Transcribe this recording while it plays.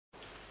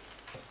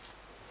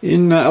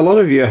In a lot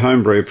of your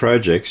homebrew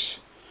projects,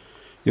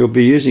 you'll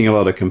be using a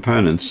lot of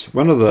components.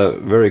 One of the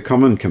very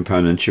common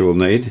components you will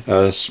need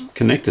are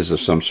connectors of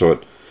some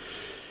sort.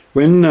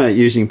 When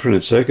using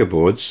printed circuit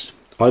boards,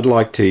 I'd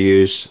like to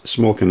use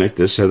small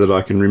connectors so that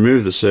I can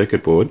remove the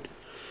circuit board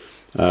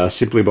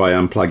simply by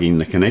unplugging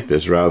the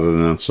connectors rather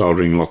than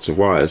unsoldering lots of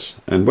wires.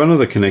 And one of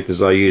the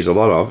connectors I use a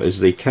lot of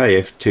is the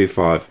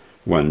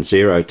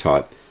KF2510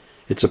 type.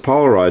 It's a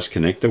polarized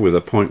connector with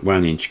a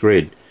 0.1 inch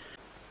grid.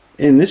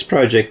 In this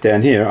project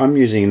down here, I'm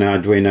using an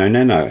Arduino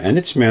Nano, and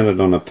it's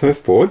mounted on a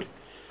perf board,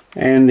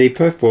 and the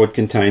perf board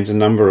contains a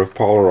number of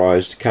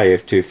polarized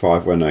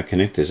KF2510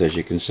 connectors, as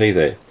you can see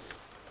there.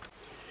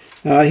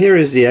 Here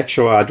is the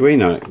actual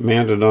Arduino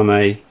mounted on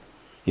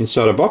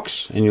inside a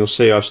box, and you'll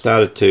see I've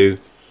started to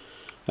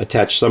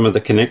attach some of the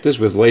connectors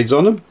with leads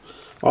on them.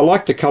 I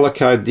like to color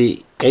code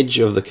the edge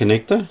of the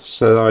connector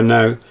so that I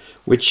know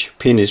which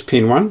pin is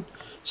pin 1.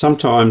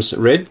 Sometimes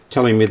red,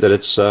 telling me that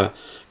it's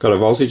got a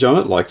voltage on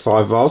it, like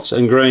 5 volts,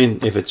 and green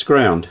if it's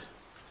ground.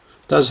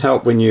 It does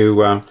help when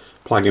you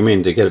plug them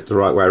in to get it the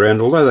right way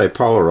around. Although they're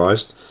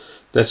polarized,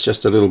 that's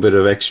just a little bit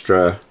of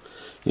extra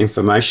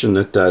information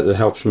that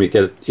helps me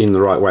get it in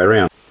the right way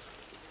around.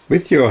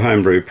 With your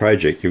homebrew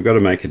project, you've got to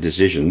make a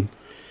decision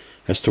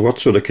as to what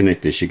sort of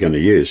connectors you're going to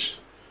use.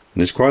 And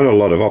there's quite a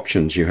lot of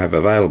options you have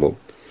available.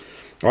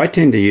 I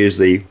tend to use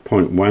the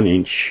 0.1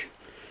 inch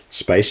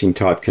spacing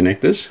type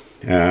connectors,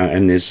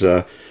 and there's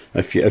a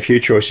few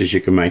choices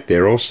you can make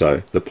there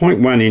also. The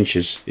 0.1 inch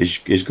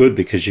is good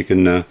because you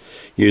can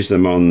use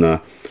them on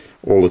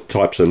all the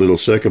types of little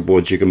circuit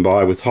boards you can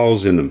buy with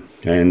holes in them,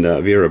 and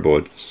Vera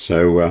board.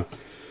 So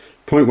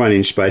 0.1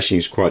 inch spacing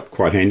is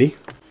quite handy.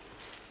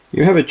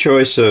 You have a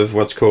choice of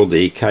what's called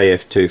the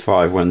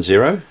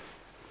KF2510,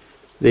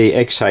 the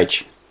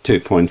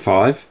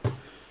XH2.5,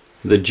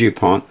 the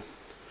DuPont,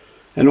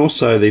 and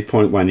also the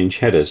 0.1 inch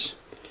headers.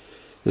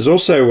 There's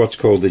also what's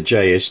called the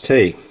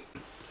JST.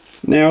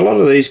 Now, a lot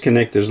of these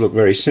connectors look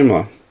very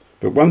similar,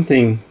 but one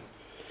thing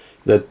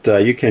that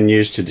you can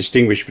use to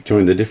distinguish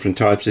between the different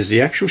types is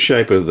the actual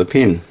shape of the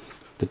pin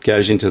that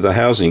goes into the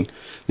housing.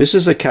 This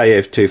is a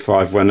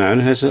KF2510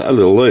 and has a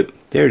little loop.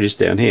 There it is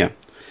down here.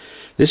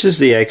 This is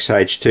the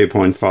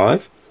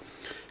XH2.5,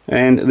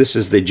 and this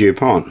is the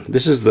DuPont.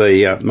 This is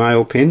the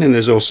male pin, and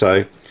there's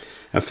also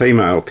a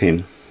female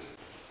pin.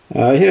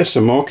 Here's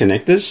some more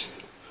connectors.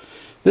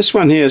 This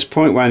one here is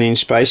 0.1 inch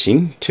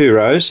spacing, 2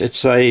 rows.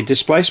 It's a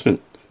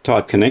displacement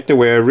type connector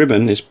where a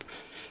ribbon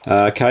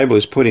cable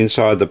is put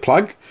inside the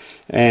plug,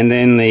 and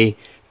then the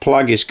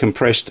plug is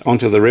compressed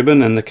onto the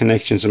ribbon and the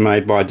connections are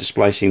made by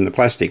displacing the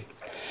plastic.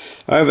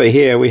 Over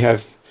here we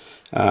have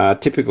a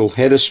typical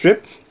header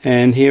strip,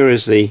 and here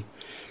is the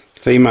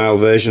female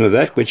version of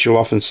that, which you'll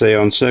often see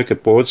on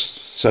circuit boards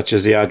such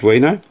as the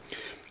Arduino.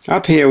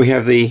 Up here we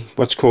have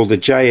what's called the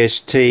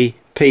JST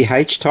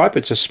PH type.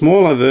 It's a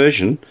smaller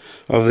version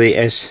of the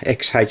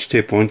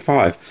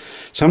XH2.5.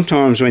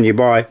 Sometimes when you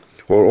buy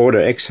or order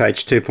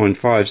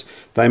XH2.5s,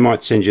 they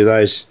might send you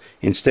those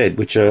instead,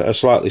 which are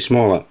slightly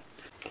smaller.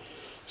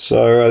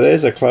 So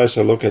there's a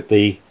closer look at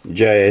the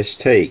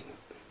JST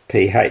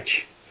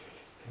PH.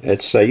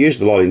 It's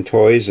used a lot in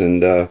toys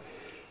and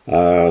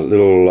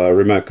little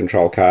remote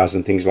control cars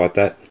and things like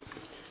that.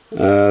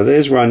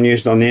 There's one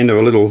used on the end of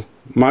a little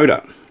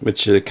motor,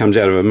 which comes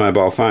out of a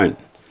mobile phone,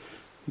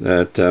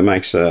 that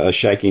makes a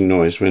shaking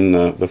noise when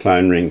the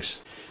phone rings.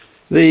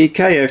 The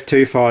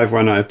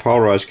KF2510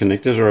 polarized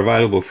connectors are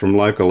available from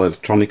local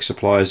electronic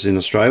suppliers in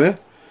Australia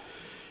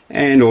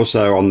and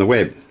also on the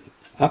web.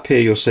 Up here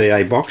you'll see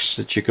a box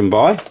that you can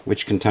buy,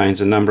 which contains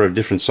a number of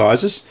different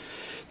sizes.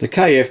 The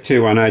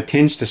KF210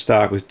 tends to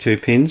start with 2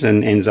 pins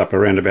and ends up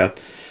around about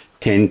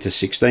 10 to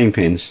 16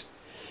 pins.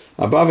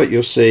 Above it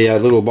you'll see a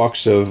little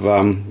box of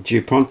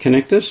DuPont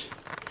connectors,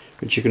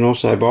 which you can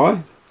also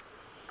buy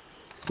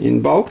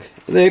in bulk.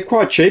 They're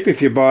quite cheap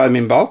if you buy them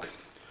in bulk.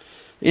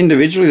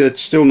 Individually,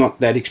 that's still not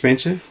that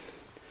expensive,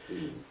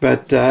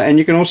 but and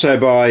you can also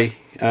buy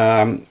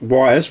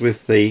wires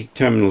with the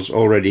terminals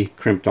already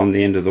crimped on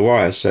the end of the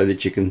wires so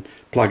that you can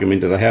plug them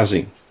into the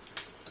housing.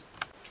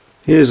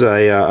 Here's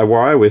a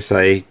wire with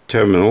a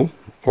terminal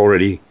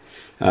already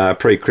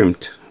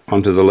pre-crimped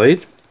onto the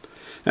lead,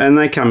 and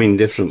they come in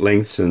different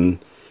lengths and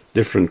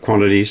different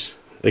quantities.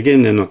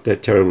 Again, they're not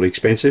that terribly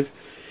expensive.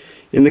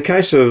 In the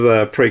case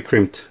of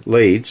pre-crimped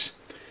leads,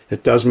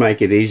 it does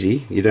make it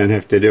easy. You don't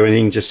have to do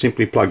anything, just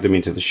simply plug them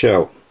into the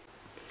shell.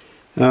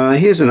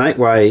 Here's an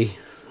 8-way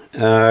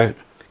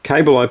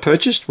cable I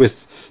purchased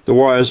with the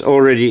wires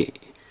already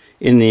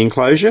in the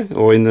enclosure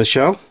or in the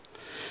shell.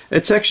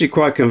 It's actually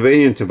quite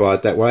convenient to buy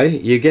it that way.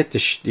 You get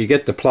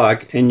the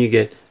plug and you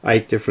get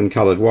 8 different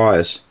coloured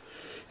wires,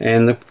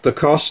 and the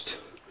cost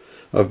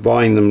of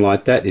buying them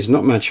like that is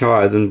not much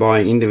higher than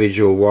buying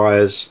individual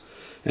wires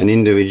and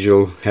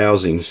individual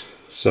housings.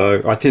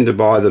 So I tend to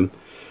buy them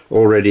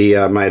already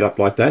made up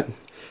like that.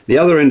 The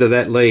other end of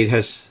that lead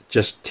has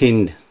just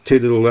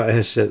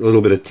has a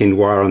little bit of tinned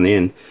wire on the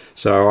end,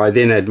 so I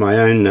then add my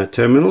own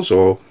terminals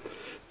or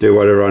do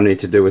whatever I need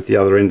to do with the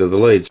other end of the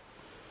leads.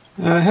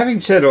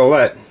 Having said all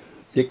that,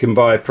 you can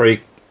buy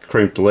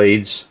crimped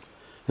leads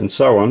and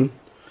so on.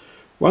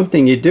 One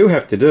thing you do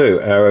have to do,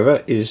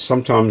 however, is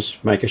sometimes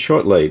make a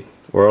short lead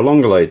or a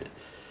longer lead.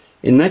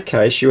 In that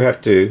case, you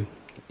have to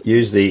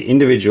use the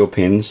individual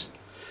pins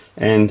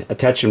and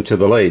attach them to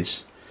the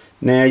leads.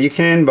 Now you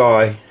can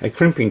buy a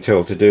crimping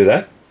tool to do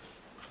that.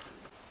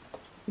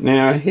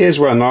 Now here's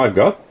one I've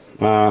got.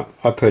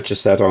 I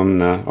purchased that on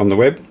the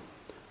web.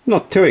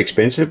 Not too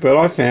expensive, but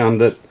I found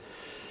that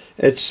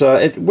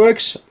it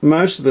works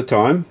most of the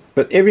time,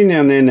 but every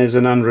now and then there's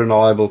an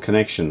unreliable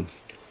connection.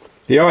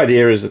 The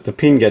idea is that the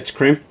pin gets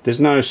crimped. There's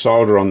no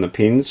solder on the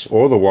pins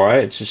or the wire.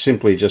 It's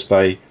simply just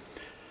a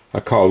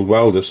cold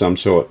weld of some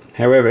sort.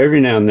 However,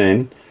 every now and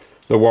then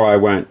the wire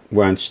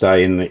won't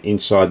stay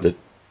inside the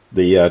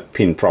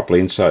pin properly,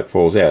 and so it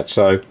falls out.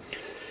 So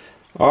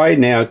I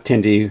now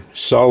tend to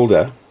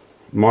solder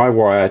my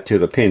wire to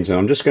the pins, and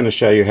I'm just going to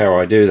show you how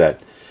I do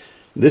that.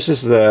 This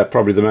is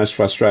probably the most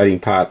frustrating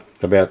part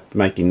about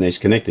making these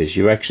connectors.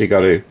 You've actually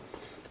got to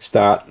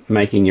start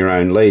making your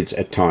own leads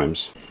at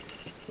times.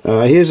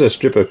 Here's a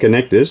strip of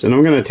connectors, and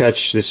I'm going to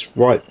attach this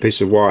white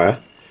piece of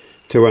wire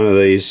to one of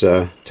these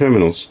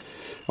terminals.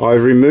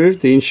 I've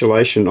removed the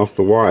insulation off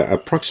the wire,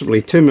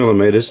 approximately 2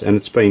 millimeters, and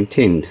it's been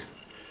tinned.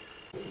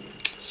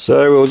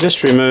 So we'll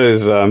just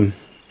remove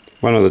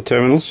one of the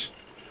terminals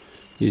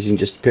using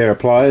just a pair of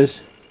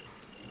pliers.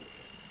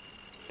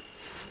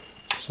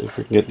 See if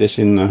we can get this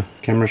in the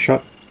camera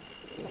shot.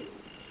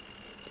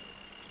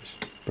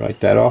 Just break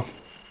that off,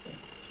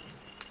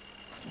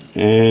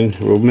 and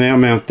we'll now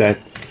mount that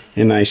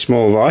in a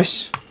small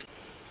vise.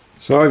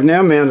 So I've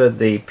now mounted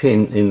the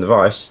pin in the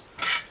vise.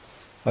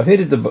 I've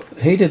heated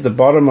the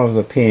bottom of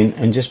the pin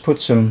and just put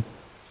some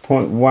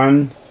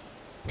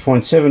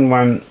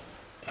 0.71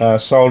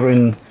 solder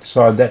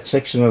inside that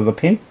section of the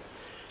pin.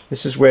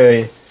 This is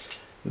where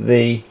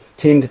the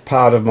tinned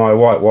part of my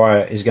white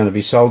wire is going to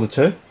be soldered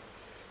to.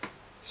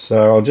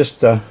 So I'll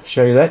just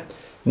show you that.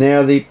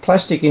 Now the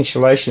plastic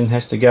insulation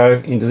has to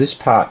go into this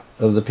part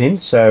of the pin,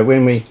 so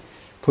when we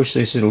push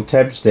these little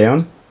tabs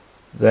down,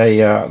 they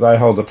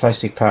hold the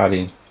plastic part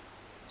in.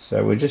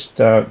 So we'll just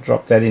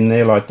drop that in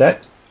there like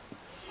that.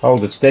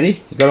 Hold it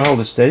steady. You've got to hold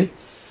it steady,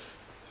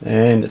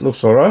 and it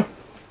looks alright.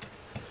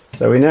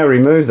 So we now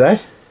remove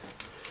that,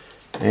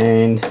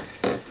 and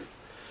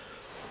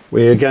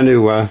we're going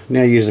to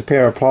now use a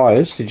pair of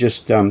pliers to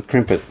just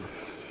crimp it.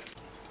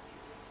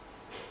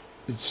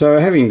 So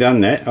having done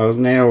that, I've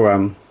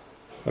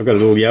got a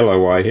little yellow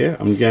wire here.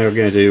 I'm now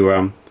going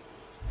to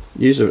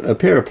use a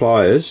pair of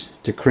pliers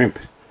to crimp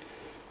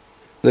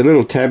the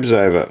little tabs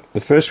over.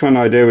 The first one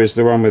I do is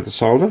the one with the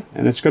solder,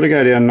 and it's got to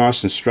go down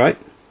nice and straight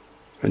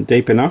and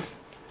deep enough,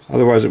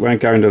 otherwise it won't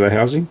go into the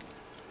housing.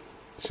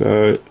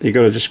 So you've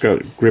got to just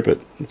grip it.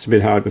 It's a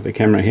bit hard with the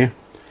camera here.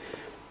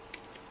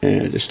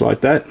 And just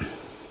like that.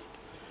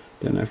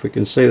 Don't know if we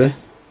can see that.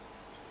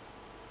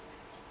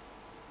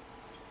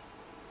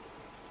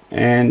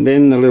 And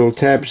then the little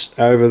tabs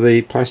over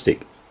the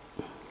plastic.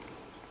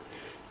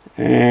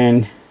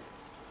 And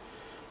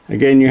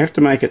again, you have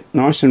to make it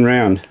nice and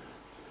round.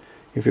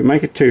 If you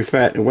make it too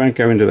fat, it won't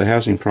go into the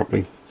housing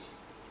properly.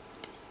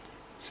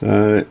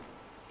 So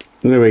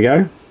there we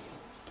go.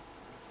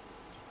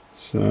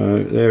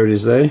 So there it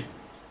is there.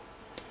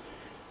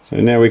 So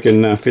now we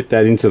can fit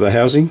that into the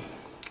housing.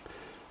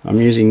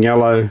 I'm using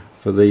yellow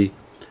for the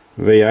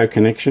VO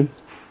connection.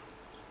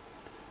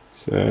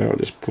 So I'll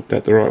just put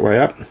that the right way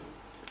up.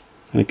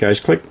 And it goes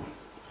click.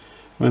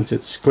 Once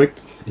it's clicked,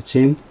 it's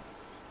in.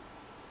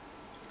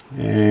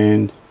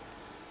 And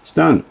it's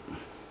done.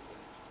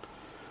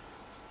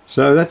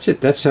 So that's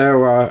it. That's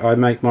how I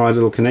make my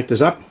little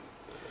connectors up.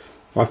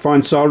 I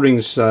find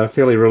soldering's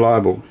fairly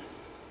reliable.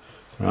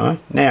 Right.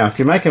 Now, if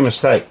you make a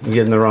mistake and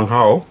get in the wrong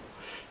hole,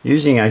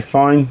 using a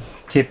fine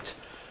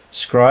tipped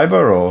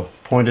scriber or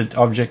pointed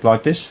object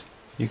like this,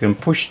 you can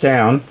push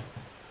down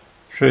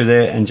through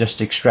there and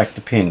just extract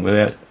the pin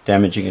without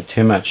damaging it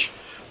too much.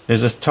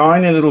 There's a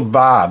tiny little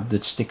barb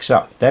that sticks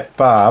up. That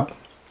barb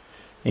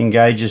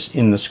engages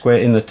in the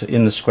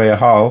square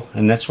hole,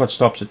 and that's what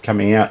stops it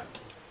coming out.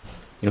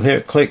 You'll hear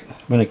it click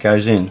when it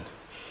goes in.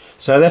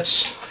 So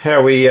that's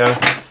how we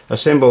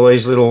assemble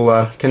these little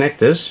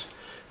connectors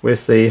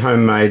with the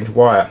homemade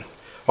wire.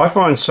 I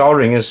find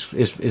soldering is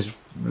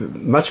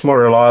much more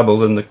reliable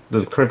than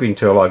the crimping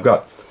tool I've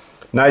got.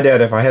 No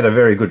doubt if I had a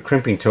very good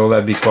crimping tool,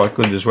 that'd be quite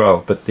good as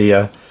well, but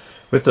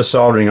with the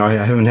soldering I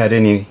haven't had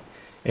any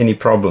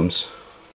problems.